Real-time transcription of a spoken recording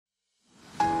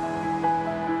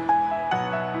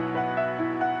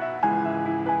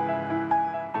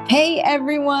Hey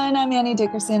everyone, I'm Annie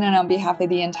Dickerson, and on behalf of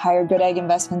the entire Goodegg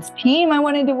Investments team, I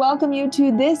wanted to welcome you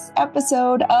to this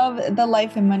episode of the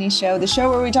Life and Money Show, the show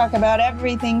where we talk about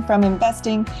everything from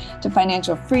investing to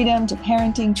financial freedom to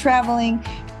parenting, traveling,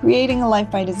 creating a life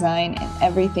by design, and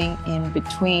everything in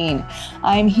between.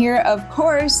 I'm here, of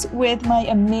course, with my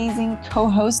amazing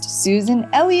co-host, Susan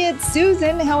Elliott.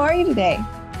 Susan, how are you today?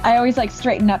 I always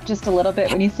straighten up just a little bit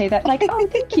when you say that, oh,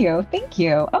 thank you. Thank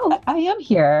you. Oh, I am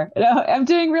here. No, I'm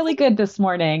doing really good this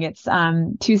morning. It's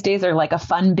Tuesdays are a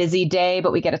fun, busy day,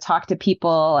 but we get to talk to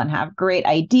people and have great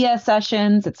idea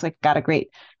sessions. It's got a great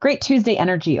Tuesday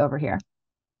energy over here.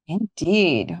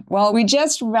 Indeed. Well, we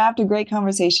just wrapped a great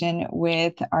conversation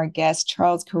with our guest,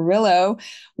 Charles Carillo,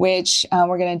 which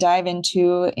we're going to dive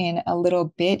into in a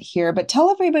little bit here. But tell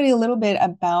everybody a little bit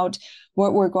about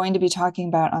what we're going to be talking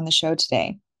about on the show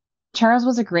today. Charles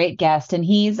was a great guest, and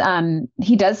he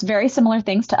does very similar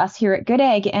things to us here at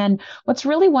Goodegg. And what's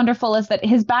really wonderful is that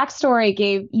his backstory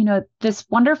gave, this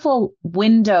wonderful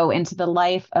window into the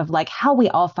life of how we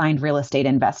all find real estate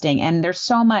investing. And there's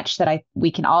so much that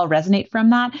we can all resonate from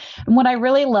that. And what I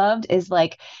really loved is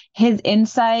his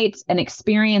insights and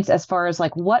experience as far as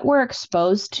what we're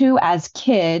exposed to as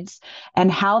kids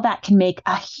and how that can make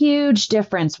a huge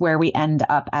difference where we end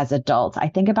up as adults. I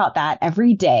think about that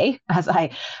every day as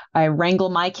I wrangle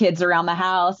my kids around the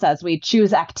house, as we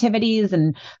choose activities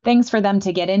and things for them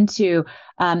to get into,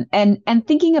 and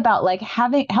thinking about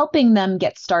helping them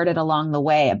get started along the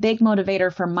way. A big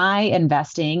motivator for my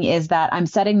investing is that I'm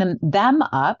setting them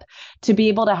up to be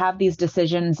able to have these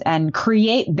decisions and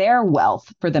create their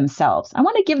wealth for themselves. I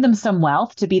want to give them some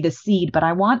wealth to be the seed, but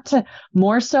I want to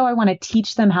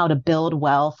teach them how to build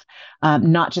wealth,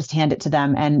 not just hand it to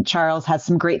them. And Charles has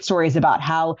some great stories about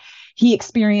how he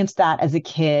experienced that as a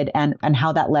kid and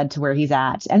how that led to where he's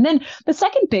at. And then the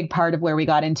second big part of where we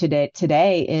got into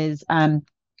today is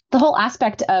the whole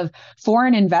aspect of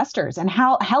foreign investors and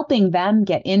how helping them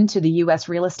get into the U.S.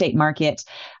 real estate market,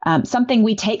 something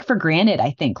we take for granted,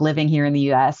 I think, living here in the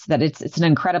U.S., that it's an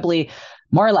incredibly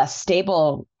more or less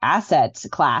stable asset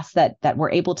class that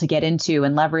we're able to get into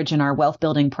and leverage in our wealth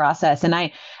building process.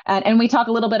 And we talk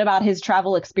a little bit about his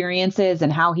travel experiences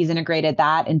and how he's integrated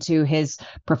that into his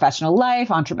professional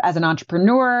life as an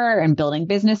entrepreneur and building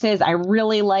businesses. I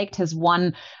really liked his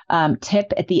one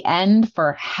tip at the end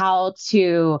for how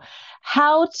to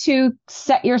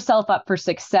set yourself up for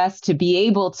success to be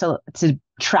able to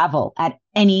travel at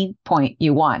any point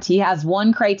you want. He has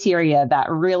one criteria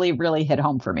that really, really hit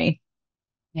home for me.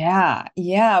 Yeah.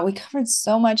 We covered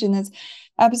so much in this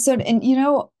episode. And,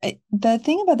 the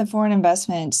thing about the foreign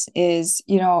investments is,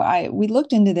 we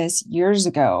looked into this years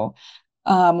ago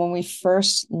when we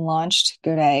first launched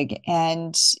Goodegg,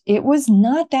 and it was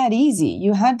not that easy.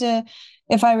 You had to,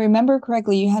 if I remember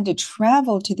correctly, you had to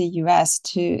travel to the US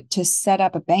to set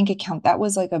up a bank account. That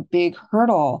was a big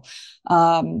hurdle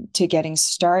to getting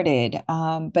started.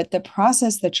 But the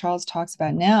process that Charles talks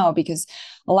about now, because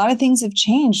a lot of things have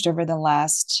changed over the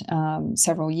last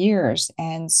several years.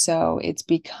 And so it's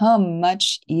become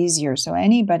much easier. So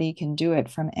anybody can do it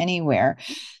from anywhere.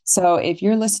 So if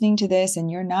you're listening to this and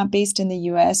you're not based in the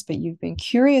US, but you've been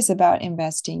curious about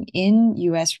investing in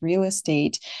US real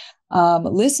estate,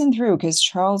 listen through, because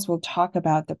Charles will talk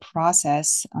about the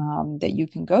process that you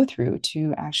can go through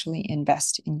to actually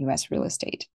invest in US real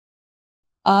estate.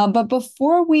 But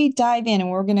before we dive in,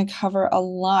 and we're going to cover a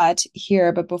lot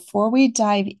here, but before we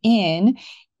dive in,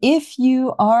 if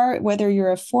you are, whether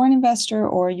you're a foreign investor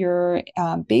or you're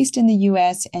based in the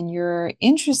US and you're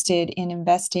interested in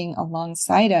investing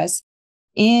alongside us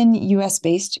in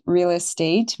US-based real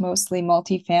estate, mostly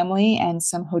multifamily and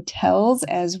some hotels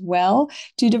as well,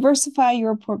 to diversify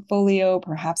your portfolio,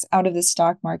 perhaps out of the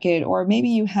stock market, or maybe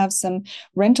you have some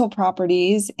rental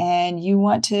properties and you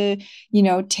want to,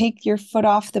 take your foot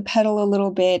off the pedal a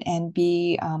little bit and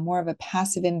be more of a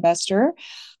passive investor.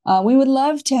 We would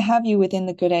love to have you within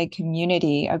the Goodegg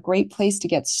community. A great place to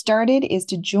get started is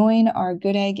to join our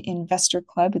Goodegg Investor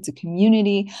Club. It's a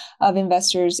community of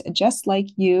investors just like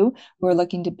you who are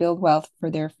looking to build wealth for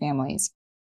their families.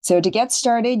 So to get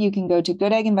started, you can go to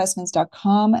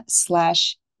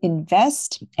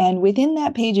goodegginvestments.com/invest. And within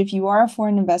that page, if you are a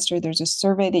foreign investor, there's a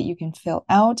survey that you can fill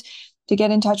out to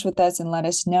get in touch with us and let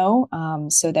us know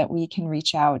so that we can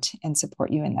reach out and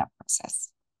support you in that process.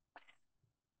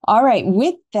 All right,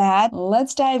 with that,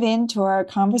 let's dive into our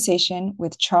conversation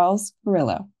with Charles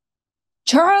Carillo.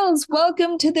 Charles,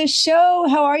 welcome to the show.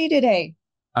 How are you today?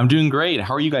 I'm doing great.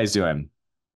 How are you guys doing?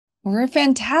 We're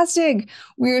fantastic.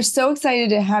 We're so excited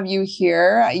to have you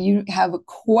here. You have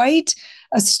quite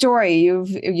a story.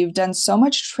 You've done so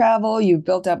much travel. You've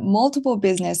built up multiple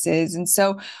businesses. And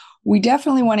so we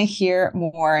definitely want to hear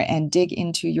more and dig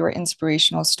into your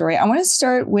inspirational story. I want to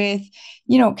start with,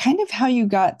 kind of how you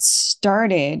got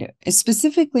started,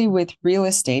 specifically with real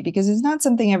estate, because it's not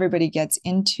something everybody gets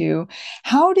into.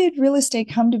 How did real estate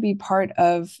come to be part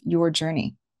of your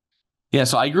journey? Yeah,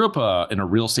 so I grew up in a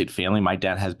real estate family. My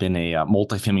dad has been a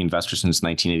multifamily investor since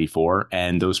 1984,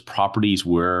 and those properties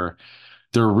were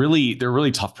they're really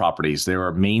tough properties. They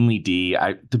were mainly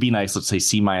to be nice, let's say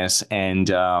C minus, and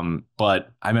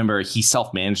but I remember he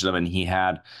self managed them, and he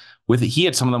had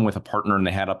some of them with a partner, and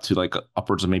they had up to like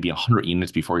upwards of maybe 100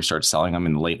 units before he started selling them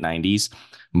in the late 90s.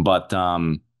 But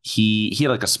he had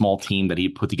like a small team that he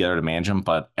put together to manage them,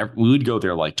 but we would go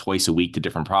there like twice a week to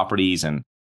different properties, and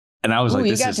I was Oh, like,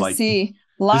 you got to see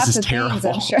lots is of things,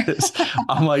 I'm terrible. sure.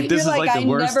 I'm like, this You're is like, like the I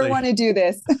worst never thing. want to do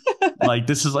this. Like,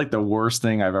 this is like the worst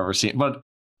thing I've ever seen. But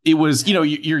it was,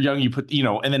 you're young,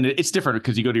 and then it's different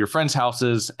because you go to your friends'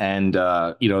 houses and,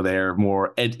 they're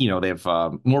more, they have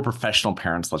more professional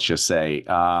parents, let's just say,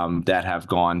 that have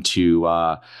gone to,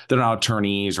 they're not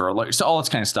attorneys or like, so all this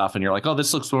kind of stuff. And you're like, oh,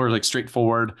 this looks more like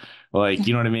straightforward. Like,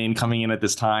 you know what I mean? Coming in at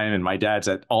this time. And my dad's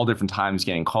at all different times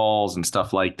getting calls and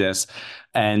stuff like this.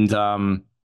 And,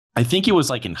 I think it was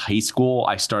like in high school,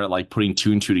 I started like putting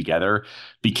two and two together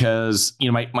because,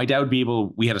 my dad would be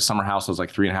able, we had a summer house that was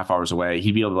like 3.5 hours away.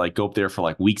 He'd be able to like go up there for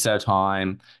like weeks at a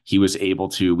time.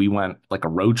 We went like a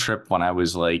road trip when I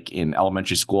was like in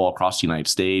elementary school across the United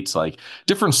States, like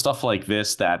different stuff like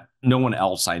this that no one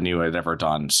else I knew had ever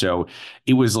done. So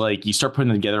it was like you start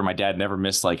putting them together. My dad never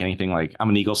missed like anything. Like I'm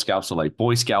an Eagle Scout, so like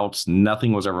Boy Scouts,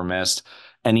 nothing was ever missed.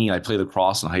 I played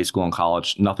lacrosse in high school and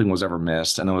college, nothing was ever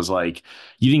missed. And it was like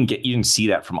you didn't see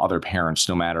that from other parents,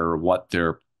 no matter what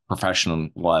their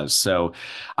profession was. So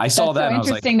I saw That's that so and I was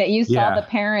like, interesting that you saw the yeah,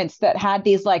 parents that had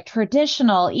these like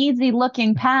traditional, easy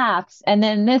looking paths, and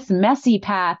then this messy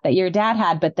path that your dad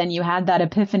had. But then you had that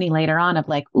epiphany later on of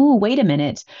like, ooh, wait a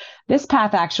minute. This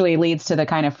path actually leads to the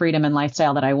kind of freedom and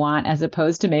lifestyle that I want, as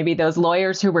opposed to maybe those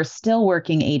lawyers who were still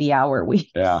working 80-hour weeks.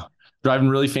 yeah. Driving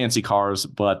really fancy cars,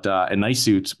 but and nice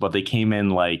suits, but they came in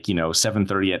like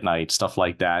 7:30 at night, stuff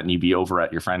like that, and you'd be over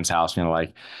at your friend's house, and you're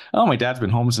like, oh, my dad's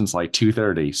been home since like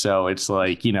 2:30. So it's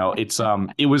like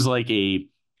it was like a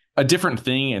different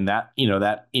thing, and that you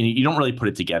don't really put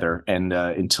it together, and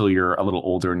until you're a little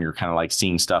older and you're kind of like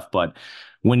seeing stuff, but.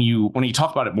 When you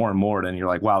talk about it more and more, then you're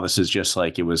like, wow, this is just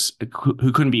like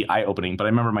who couldn't be eye opening. But I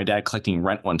remember my dad collecting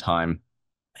rent one time,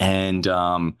 and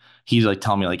he's like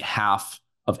telling me like half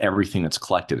of everything that's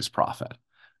collected is profit.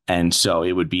 And so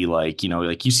it would be like,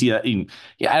 like you see that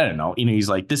yeah, I don't know, he's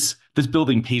like, this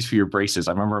building pays for your braces.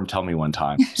 I remember him telling me one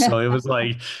time. So it was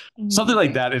like something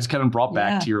like that. It's kind of brought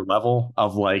back Yeah. to your level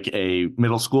of like a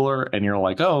middle schooler. And you're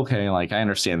like, oh, okay. Like I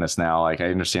understand this now. Like I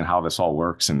understand how this all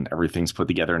works and everything's put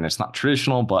together and it's not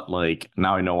traditional, but like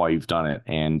now I know why you've done it.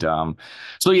 And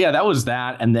so yeah, that was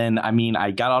that. And then,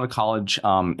 I got out of college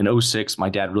in '06. My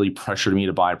dad really pressured me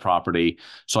to buy a property.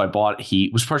 So he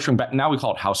was pressuring back. Now we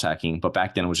call it house hacking, but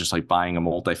back then it was just like buying a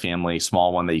multifamily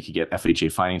small one that you could get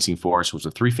FHA financing for. So it was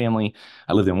a 3-family.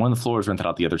 I lived in one of the floors, rented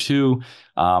out the other two.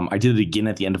 I did it again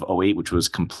at the end of '08, which was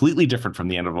completely different from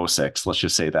the end of '06. Let's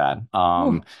just say that.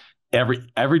 Ooh.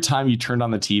 Every time you turned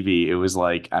on the TV, it was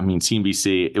like,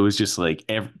 CNBC, it was just like,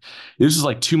 it was just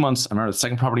like 2 months. I remember the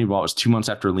second property we bought was 2 months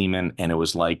after Lehman, and it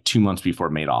was like 2 months before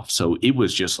it made off. So it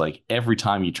was just like every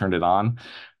time you turned it on,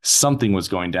 something was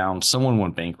going down. Someone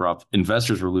went bankrupt.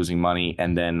 Investors were losing money.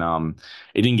 And then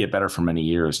it didn't get better for many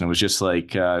years. And it was just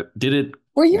like,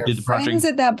 Were your did the friends project?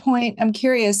 at that point? I'm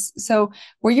curious. So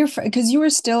were because you were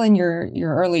still in your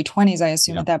early 20s, I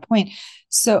assume, Yeah. at that point.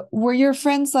 So were your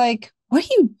friends like, what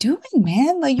are you doing,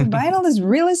 man? Like you're buying all this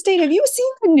real estate. Have you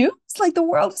seen the news? Like the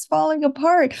world is falling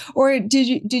apart. Or did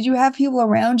you have people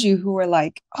around you who were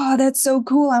like, oh, that's so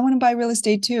cool. I want to buy real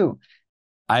estate too.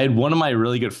 I had one of my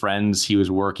really good friends. He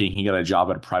got a job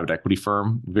at a private equity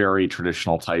firm, very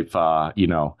traditional type,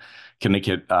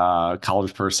 Connecticut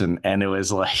college person. And it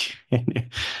was like,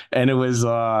 and it was,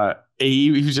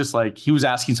 he was just like, he was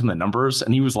asking some of the numbers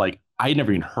and he was like, I had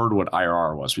never even heard what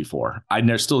IRR was before.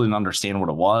 Still didn't understand what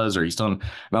it was, or and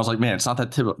I was like, man, it's not that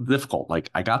difficult.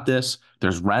 Like, I got this.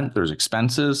 There's rent, there's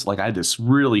expenses. Like, I had this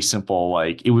really simple,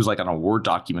 like, it was like on a Word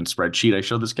document spreadsheet I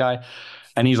showed this guy.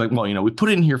 And he's like, well, we put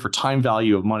it in here for time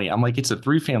value of money. I'm like, it's a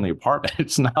 3-family apartment.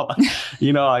 It's not,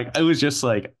 like, it was just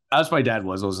like, as my dad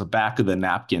was a back of the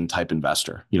napkin type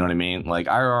investor. You know what I mean? Like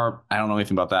IRR, I don't know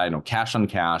anything about that. I know cash on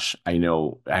cash. I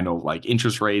know like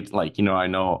interest rates, like, I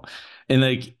know. And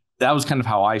like, that was kind of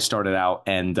how I started out.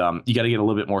 And you got to get a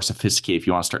little bit more sophisticated if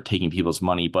you want to start taking people's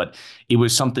money. But it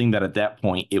was something that at that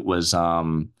point,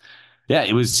 Yeah,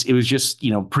 it was just,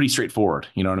 pretty straightforward.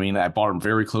 You know what I mean? I bought them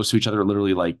very close to each other,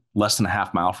 literally like less than a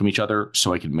half mile from each other,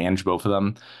 so I could manage both of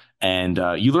them. And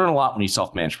you learn a lot when you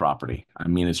self-manage property. I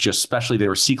mean, it's just, especially they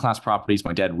were C-class properties.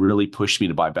 My dad really pushed me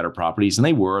to buy better properties, and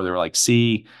they were like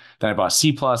C. Then I bought a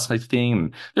C plus type thing,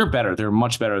 and they're better. They're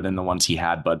much better than the ones he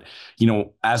had. But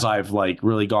as I've like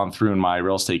really gone through in my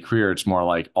real estate career, it's more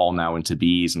like all now into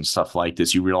Bs and stuff like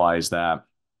this. You realize that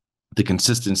the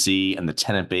consistency and the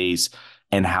tenant base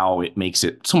and how it makes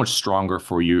it so much stronger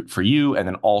for you, and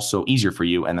then also easier for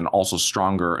you, and then also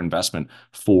stronger investment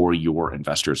for your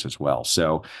investors as well.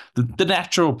 So the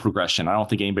natural progression, I don't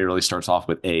think anybody really starts off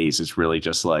with A's. It's really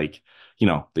just like,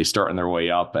 they start in their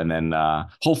way up, and then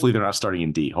hopefully they're not starting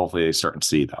in D. Hopefully they start in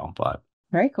C though. But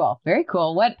very cool. Very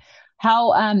cool.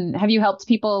 How have you helped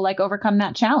people like overcome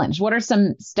that challenge? What are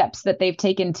some steps that they've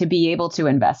taken to be able to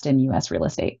invest in US real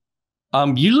estate?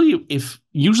 Usually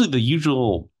the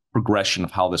usual progression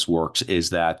of how this works is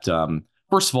that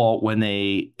first of all,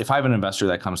 if I have an investor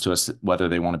that comes to us, whether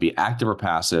they want to be active or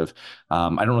passive, I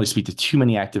don't really speak to too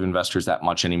many active investors that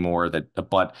much anymore.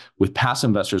 But with passive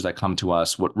investors that come to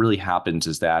us, what really happens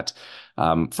is that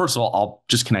first of all, I'll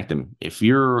just connect them. If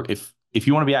you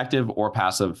want to be active or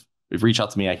passive, if you reach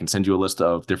out to me, I can send you a list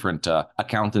of different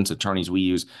accountants, attorneys we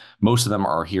use. Most of them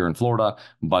are here in Florida,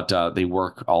 but they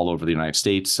work all over the United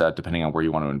States, depending on where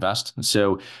you want to invest.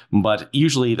 But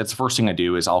usually that's the first thing I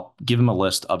do is I'll give them a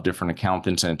list of different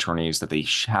accountants and attorneys that they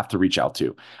have to reach out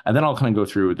to. And then I'll kind of go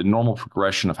through the normal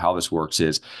progression of how this works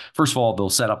is, first of all, they'll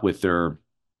set up with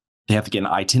they have to get an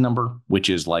ITIN number, which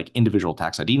is like individual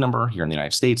tax ID number here in the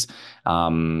United States. They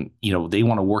want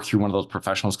to work through one of those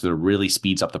professionals because it really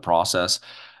speeds up the process.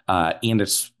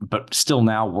 But still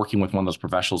now working with one of those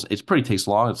professionals, it pretty takes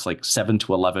long. It's like 7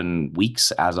 to 11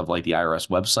 weeks as of like the IRS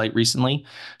website recently.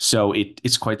 So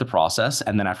it's quite the process.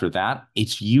 And then after that,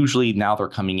 it's usually now they're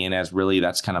coming in as really,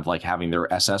 that's kind of like having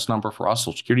their SS number for us,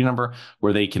 social security number,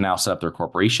 where they can now set up their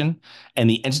corporation. And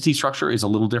the entity structure is a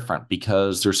little different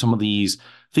because there's some of these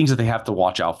things that they have to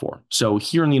watch out for. So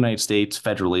here in the United States,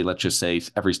 federally, let's just say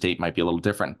every state might be a little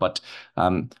different, but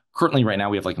currently right now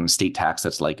we have like an estate tax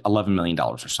that's like $11 million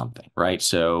or something, right?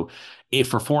 So if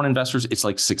for foreign investors, it's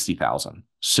like 60,000.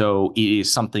 So it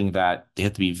is something that they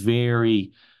have to be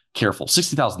very careful.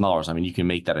 $60,000. I mean, you can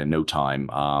make that in no time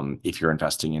if you're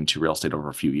investing into real estate over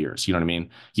a few years. You know what I mean?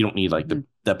 You don't need like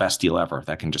the best deal ever.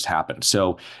 That can just happen.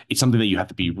 So it's something that you have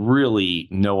to be really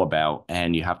know about,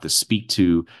 and you have to speak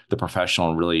to the professional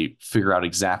and really figure out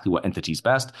exactly what entity's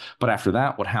best. But after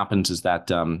that, what happens is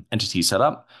that entities set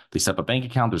up, they set up a bank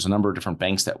account. There's a number of different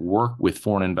banks that work with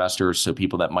foreign investors. So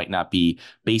people that might not be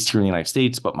based here in the United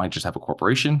States, but might just have a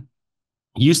corporation.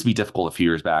 It used to be difficult a few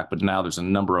years back, but now there's a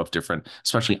number of different,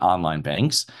 especially online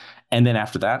banks. And then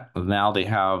after that, now they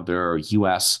have their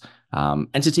US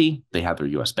entity, they have their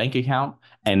US bank account,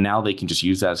 and now they can just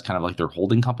use that as kind of like their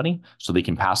holding company. So they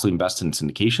can passively invest in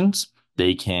syndications.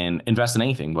 They can invest in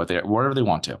anything, whatever they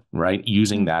want to, right?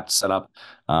 Using that setup.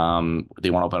 They want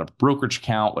to open up a brokerage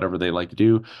account, whatever they like to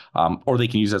do, or they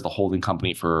can use it as the holding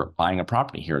company for buying a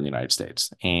property here in the United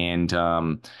States.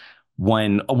 And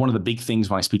when one of the big things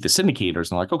when I speak to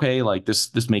syndicators, and like, okay, like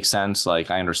this makes sense.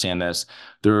 Like, I understand this.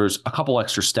 There's a couple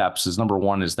extra steps. Number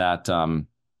one is that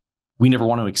we never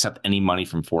want to accept any money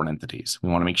from foreign entities. We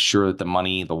want to make sure that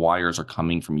the wires are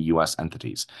coming from US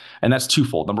entities. And that's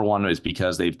twofold. Number one is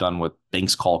because they've done what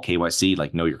banks call KYC,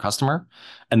 like know your customer.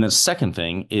 And the second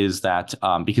thing is that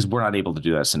because we're not able to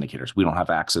do that as syndicators, we don't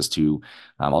have access to,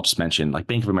 I'll just mention like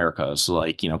Bank of America's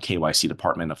KYC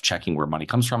department of checking where money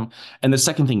comes from. And the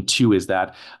second thing too is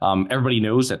that everybody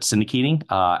knows that syndicating,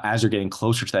 as you're getting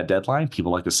closer to that deadline,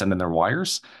 people like to send in their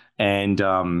wires. And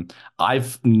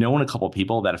I've known a couple of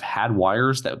people that have had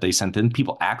wires that they sent in.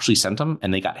 People actually sent them,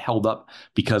 and they got held up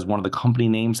because one of the company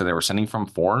names that they were sending from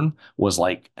foreign was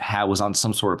on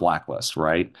some sort of blacklist,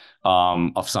 right?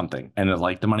 Of something. And it's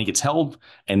like the money gets held.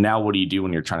 And now what do you do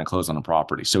when you're trying to close on a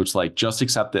property? So it's like just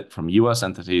accept it from US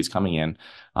entities coming in.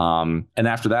 And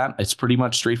after that, it's pretty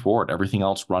much straightforward. Everything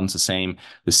else runs the same.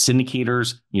 The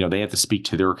syndicators, they have to speak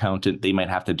to their accountant. They might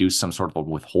have to do some sort of a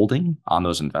withholding on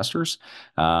those investors.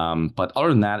 But other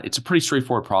than that, it's a pretty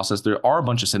straightforward process. There are a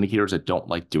bunch of syndicators that don't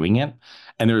like doing it,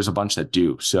 and there's a bunch that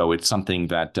do. So it's something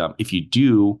that if you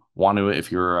do want to,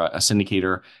 if you're a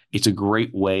syndicator, it's a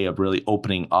great way of really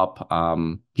opening up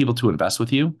people to invest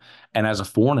with you. And as a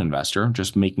foreign investor,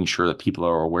 just making sure that people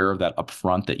are aware of that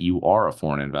upfront, that you are a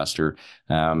foreign investor,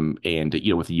 and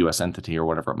with a U.S. entity or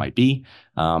whatever it might be,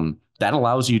 that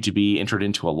allows you to be entered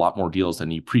into a lot more deals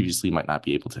than you previously might not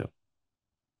be able to.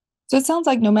 So it sounds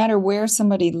like no matter where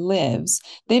somebody lives,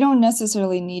 they don't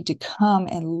necessarily need to come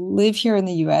and live here in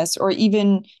the US or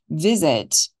even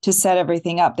visit to set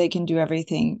everything up. They can do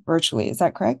everything virtually. Is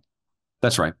that correct?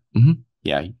 That's right.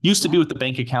 Yeah. Used to be with the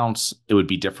bank accounts, it would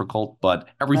be difficult, but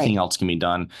everything else can be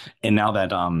done. And now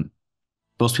that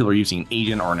those people are using an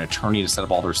agent or an attorney to set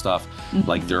up all their stuff,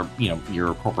 like their,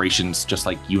 your corporations, just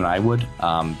like you and I would,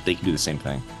 they can do the same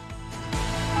thing.